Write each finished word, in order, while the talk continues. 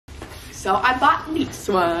So I bought this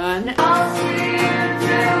one.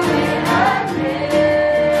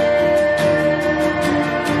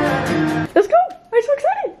 Let's go! I'm so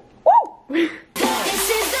excited! Woo!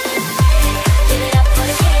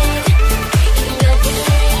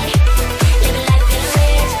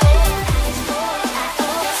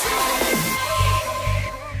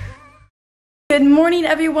 Good morning,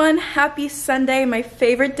 everyone. Happy Sunday, my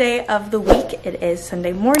favorite day of the week. It is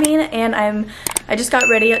Sunday morning, and I just got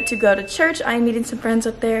ready to go to church. I'm meeting some friends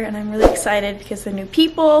up there, and I'm really excited because they're new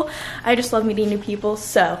people. I just love meeting new people.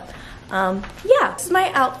 So, yeah, this is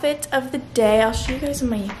my outfit of the day. I'll show you guys in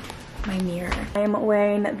my mirror. I'm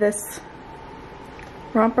wearing this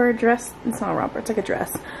romper dress. It's not a romper. It's like a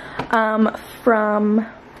dress. From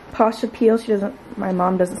Posh Appeal. My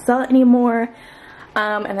mom doesn't sell it anymore.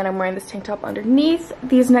 And then I'm wearing this tank top underneath.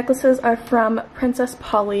 These necklaces are from Princess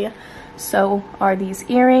Polly. So are these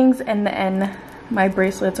earrings, and then my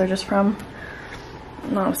bracelets are just from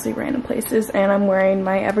honestly random places. And I'm wearing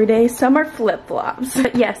my everyday summer flip-flops.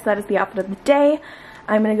 But yes, that is the outfit of the day.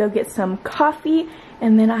 I'm gonna go get some coffee,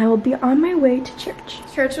 and then I will be on my way to church.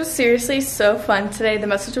 Church was seriously so fun today. The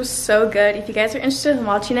message was so good. If you guys are interested in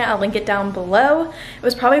watching it, I'll link it down below. It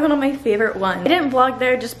was probably one of my favorite ones. I didn't vlog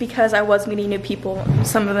there just because I was meeting new people.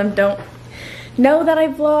 Some of them don't know that I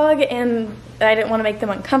vlog, and I didn't want to make them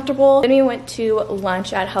uncomfortable. Then we went to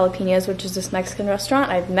lunch at Jalapenos, which is this Mexican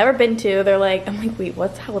restaurant I've never been to. I'm like, wait,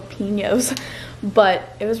 what's Jalapenos?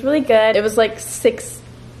 But it was really good. It was like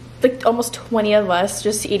almost 20 of us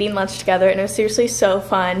just eating lunch together, and it was seriously so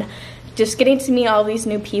fun just getting to meet all these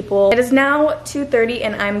new people. It is now 2:30,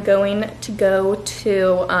 and I'm going to go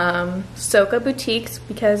to Soka Boutiques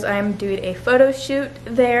because I'm doing a photo shoot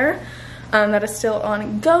there that is still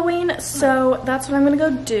ongoing, so that's what I'm gonna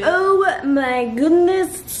go do. Oh my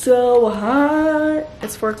goodness, it's so hot.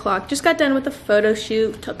 It's 4 o'clock. Just got done with the photo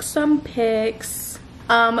shoot, took some pics,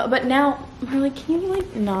 but now I'm like, can you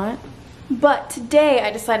like not? But today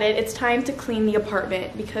I decided it's time to clean the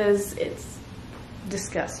apartment because it's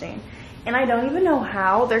disgusting. And I don't even know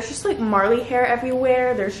how. There's just like Marley hair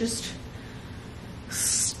everywhere. There's just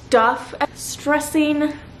stuff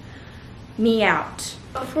stressing me out.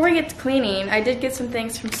 Before we get to cleaning, I did get some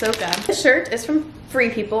things from Soka. This shirt is from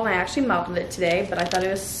Free People, and I actually modeled it today, but I thought it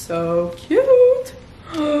was so cute.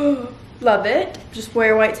 Love it. Just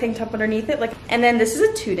wear a white tank top underneath it. And then this is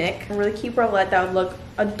a tunic, a really cute bralette that would look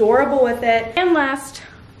adorable with it. And last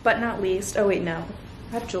but not least, oh wait, no,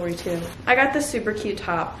 I have jewelry too. I got this super cute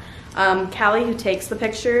top. Callie, who takes the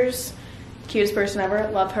pictures, cutest person ever,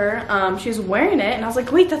 love her. She was wearing it, and I was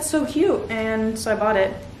like, wait, that's so cute. And so I bought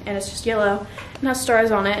it, and it's just yellow and has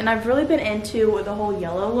stars on it. And I've really been into the whole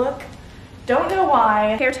yellow look. Don't know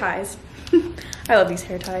why. Hair ties. I love these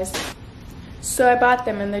hair ties. So I bought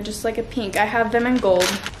them, and they're just like a pink. I have them in gold.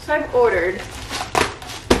 So I've ordered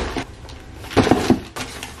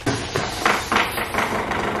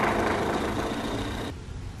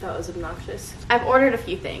that was obnoxious. I've ordered a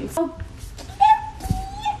few things. Oh.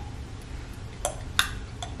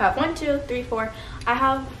 I have 1, 2, 3, 4. I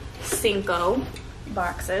have 5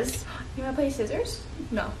 boxes. You wanna play scissors?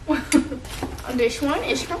 No. This one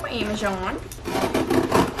is from Amazon.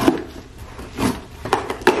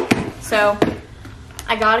 So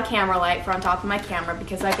I got a camera light for on top of my camera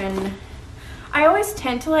because I always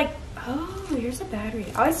tend to like, oh, here's a battery.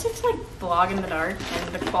 I always tend to like vlog in the dark,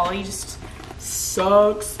 and the quality just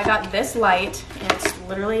sucks. I got this light, and it's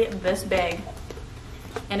literally this big,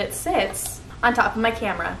 and it sits on top of my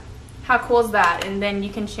camera. How cool is that? And then you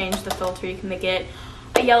can change the filter. You can make it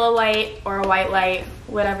a yellow light or a white light,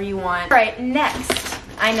 whatever you want. All right, next,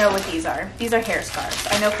 I know what these are. These are hair scarves.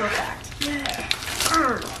 I know for a fact. Yeah.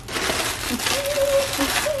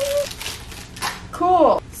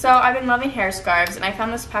 Cool. So I've been loving hair scarves, and I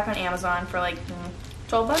found this pack on Amazon for like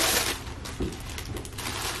 12 bucks.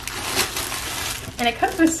 And it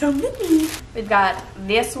comes with so many. We've got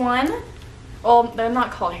this one. Well, they're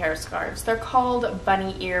not called hair scarves. They're called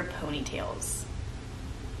bunny ear ponytails.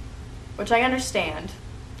 Which I understand,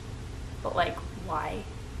 but like, why?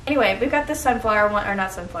 Anyway, we've got this sunflower one, or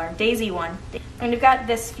not sunflower, daisy one. And we've got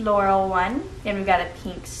this floral one. And we've got a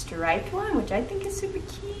pink striped one, which I think is super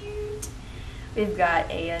cute. We've got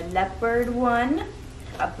a leopard one,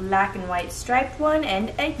 a black and white striped one,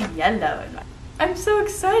 and a yellow one. I'm so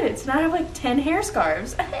excited. So now I have like 10 hair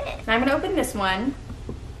scarves. Now I'm gonna open this one.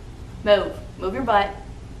 Move. Move your butt.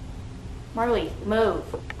 Marley, move.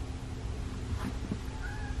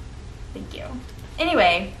 Thank you.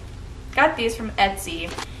 Anyway, got these from Etsy.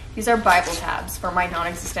 These are Bible tabs for my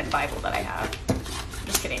non-existent Bible that I have.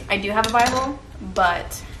 Just kidding. I do have a Bible,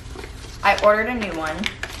 but I ordered a new one.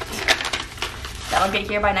 That'll get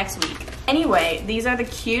here by next week. Anyway, these are the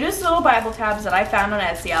cutest little Bible tabs that I found on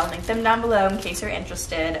Etsy. I'll link them down below in case you're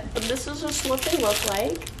interested. But this is just what they look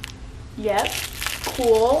like. Yep,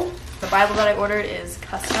 cool. The Bible that I ordered is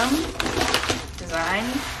custom design.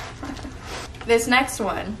 This next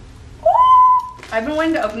one, I've been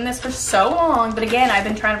wanting to open this for so long, but again, I've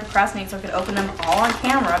been trying to procrastinate so I could open them all on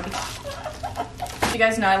camera. You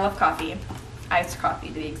guys know I love coffee, iced coffee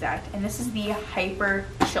to be exact, and this is the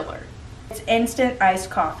HyperChiller. It's instant iced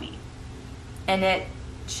coffee, and it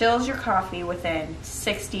chills your coffee within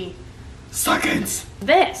 60 seconds.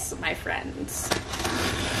 This, my friends,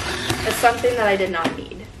 is something that I did not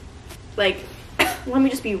need. Like, let me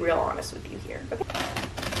just be real honest with you here. Okay?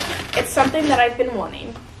 It's something that I've been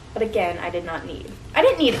wanting, but again, I did not need. I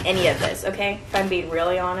didn't need any of this, okay? If I'm being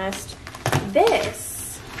really honest.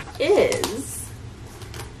 This is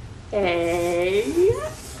a...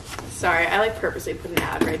 Sorry, I like purposely put an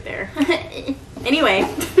ad right there. Anyway,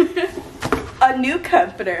 a new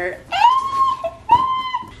comforter.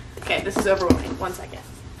 Okay, this is overwhelming. 1 second.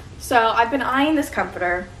 So I've been eyeing this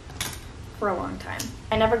comforter for a long time.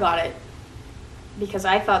 I never got it because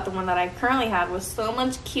I thought the one that I currently had was so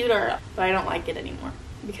much cuter, but I don't like it anymore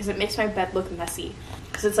because it makes my bed look messy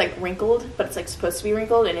because it's like wrinkled, but it's like supposed to be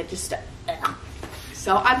wrinkled, and it just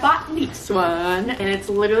So I bought this one, and it's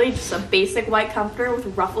literally just a basic white comforter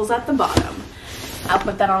with ruffles at the bottom. I'll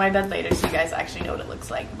put that on my bed later so you guys actually know what it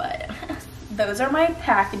looks like, but those are my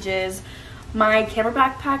packages. My camera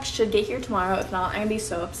backpack should get here tomorrow. If not, I'm gonna be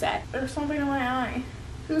so upset. There's something in my eye.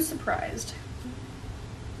 Who's surprised?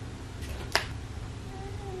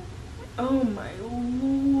 Oh my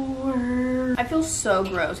lord. I feel so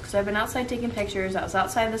gross because I've been outside taking pictures. I was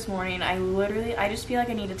outside this morning. I just feel like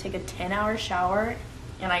I need to take a 10-hour shower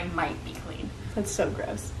and I might be clean. That's so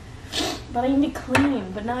gross. But I need to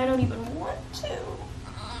clean, but now I don't even want to.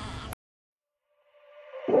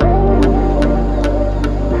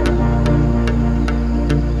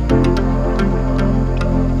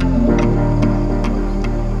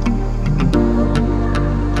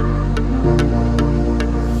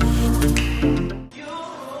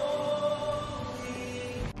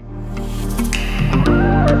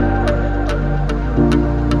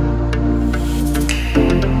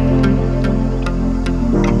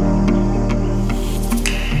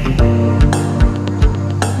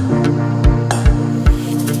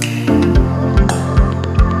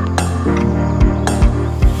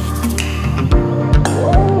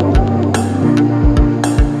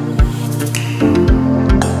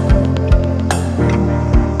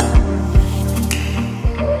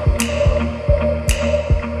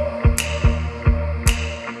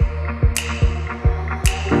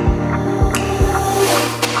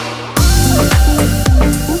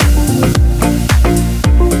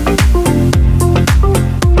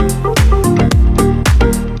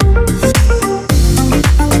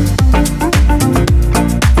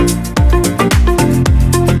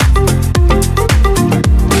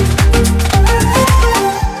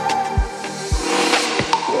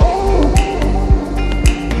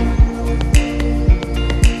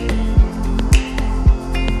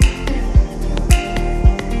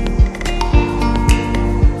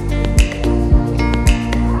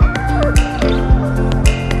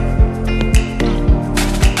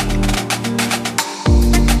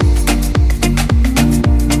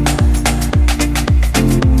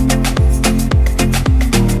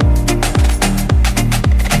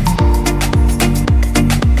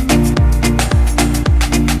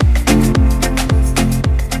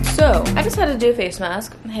 To do a face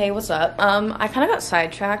mask. Hey, what's up? I kind of got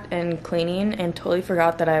sidetracked in cleaning and totally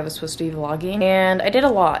forgot that I was supposed to be vlogging, and I did a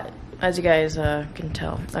lot, as you guys can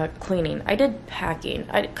tell. Cleaning. I did packing.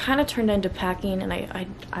 I kind of turned into packing, and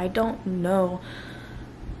I don't know,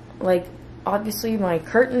 like, obviously my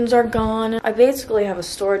curtains are gone. I basically have a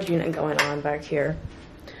storage unit going on back here.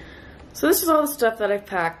 So this is all the stuff that I've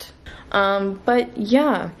packed. But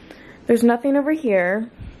yeah, there's nothing over here.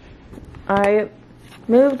 I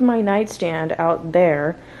moved my nightstand out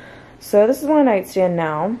there, so this is my nightstand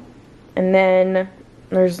now, and then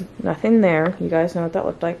there's nothing there. You guys know what that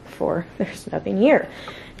looked like before. There's nothing here,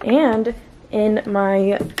 and in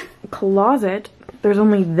my closet there's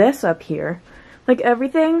only this up here. Like,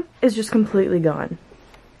 everything is just completely gone.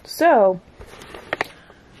 So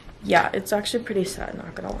yeah, it's actually pretty sad,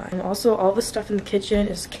 not gonna lie. And also, all the stuff in the kitchen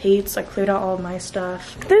is Kate's. I cleared out all of my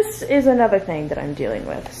stuff. This is another thing that I'm dealing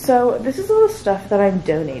with. So this is all the stuff that I'm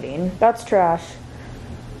donating. That's trash.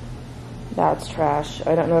 That's trash.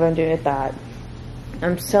 I don't know what I'm doing with that.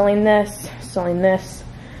 I'm selling this, selling this,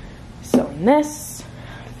 selling this.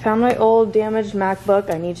 Found my old damaged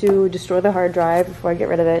MacBook. I need to destroy the hard drive before I get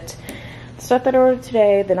rid of it. stuff that I ordered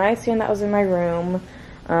today, the nightstand that was in my room.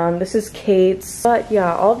 This is Kate's. But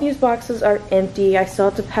yeah, all of these boxes are empty. I still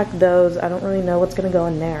have to pack those. I don't really know what's gonna go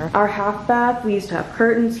in there. Our half bath, we used to have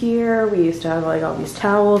curtains here. We used to have like all these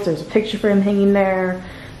towels. There's a picture frame hanging there.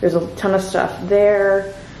 There's a ton of stuff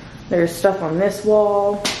there. There's stuff on this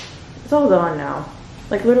wall. It's all gone now.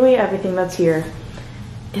 Like literally everything that's here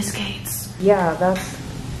is Kate's. Yeah,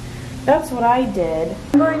 that's what I did.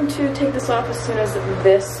 I'm going to take this off as soon as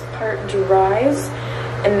this part dries.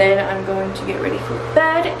 And then I'm going to get ready for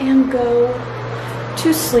bed and go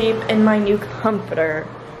to sleep in my new comforter.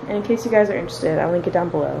 And in case you guys are interested, I'll link it down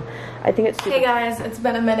below. I think it's super— Hey guys, it's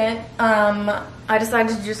been a minute. I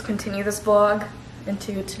decided to just continue this vlog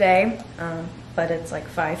into today. But it's like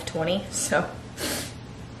 5:20, so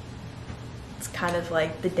it's kind of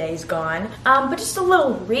like the day's gone. But just a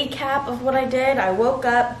little recap of what I did. I woke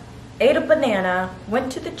up, ate a banana,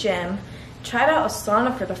 went to the gym, tried out a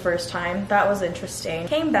sauna for the first time. That was interesting.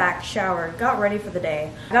 Came back, showered, got ready for the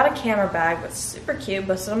day. Got a camera bag that's super cute,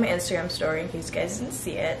 posted on my Instagram story in case you guys didn't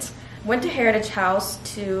see it. Went to Heritage House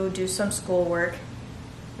to do some schoolwork.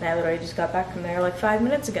 And I literally just got back from there like 5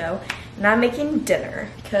 minutes ago. And I'm making dinner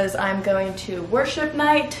because I'm going to worship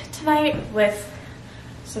night tonight with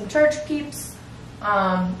some church peeps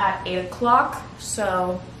at 8 o'clock.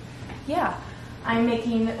 So yeah. I'm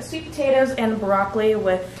making sweet potatoes and broccoli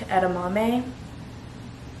with edamame.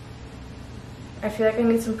 I feel like I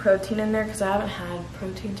need some protein in there because I haven't had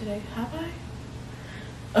protein today. Have I?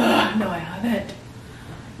 Ugh, no I haven't.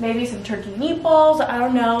 Maybe some turkey meatballs. I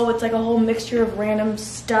don't know. It's like a whole mixture of random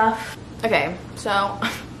stuff. Okay, so I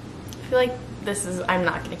feel like this is— I'm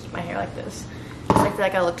not going to keep my hair like this. I feel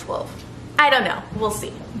like I look 12. I don't know. We'll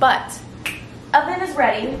see. But oven is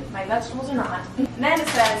ready. My vegetables are not. And then it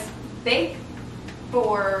says bake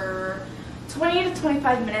for 20 to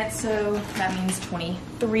 25 minutes, so that means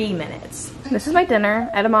 23 minutes. This is my dinner: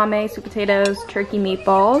 edamame, sweet potatoes, turkey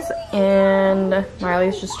meatballs, and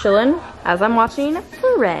Marley's just chilling as I'm watching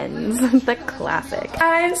Friends, the classic.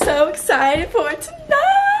 I'm so excited for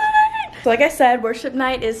tonight! So like I said, worship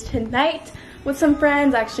night is tonight with some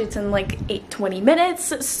friends. Actually, it's in like 20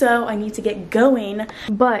 minutes, so I need to get going.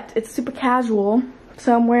 But it's super casual,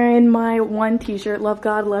 so I'm wearing my one t-shirt, Love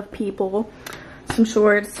God, Love People, some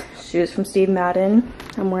shorts, shoes from Steve Madden.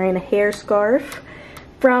 I'm wearing a hair scarf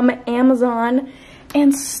from Amazon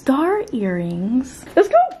and star earrings. Let's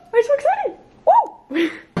go! I'm so excited! Woo!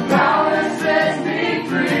 Power sets me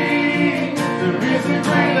free. There is a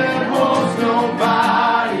grain that holds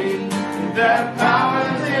nobody. That power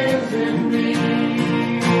lives in me.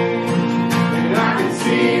 And I can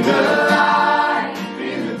see the light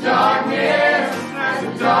in the darkness. As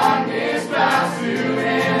the darkness bows to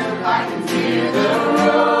him, I can hear the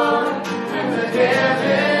roar and the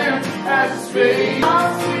heaven as a space.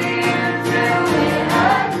 I'll see it till we're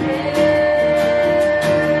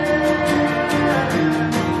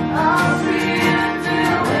I'll see it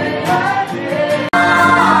till we're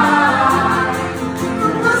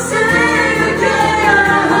we'll sing again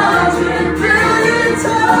 100 billion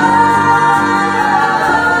times.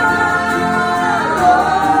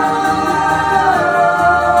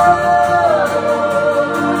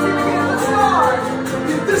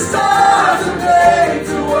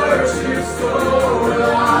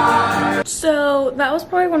 So that was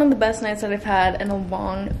probably one of the best nights that I've had in a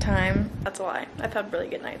long time. That's a lie. I've had really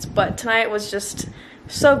good nights, but tonight was just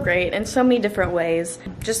so great in so many different ways.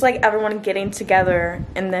 Just like everyone getting together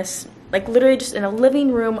in this, like literally just in a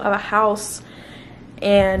living room of a house,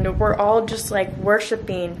 and we're all just like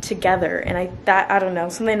worshiping together. And I don't know,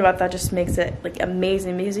 something about that just makes it like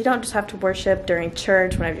amazing, because you don't just have to worship during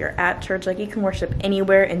church whenever you're at church. Like you can worship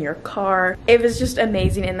anywhere, in your car. It was just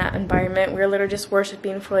amazing in that environment. We were literally just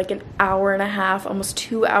worshiping for like an hour and a half, almost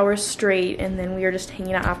 2 hours straight, and then we were just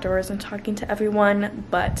hanging out afterwards and talking to everyone.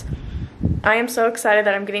 But I am so excited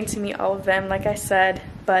that I'm getting to meet all of them, like I said.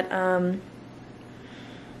 But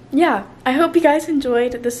yeah, I hope you guys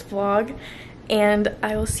enjoyed this vlog, and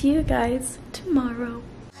I will see you guys tomorrow.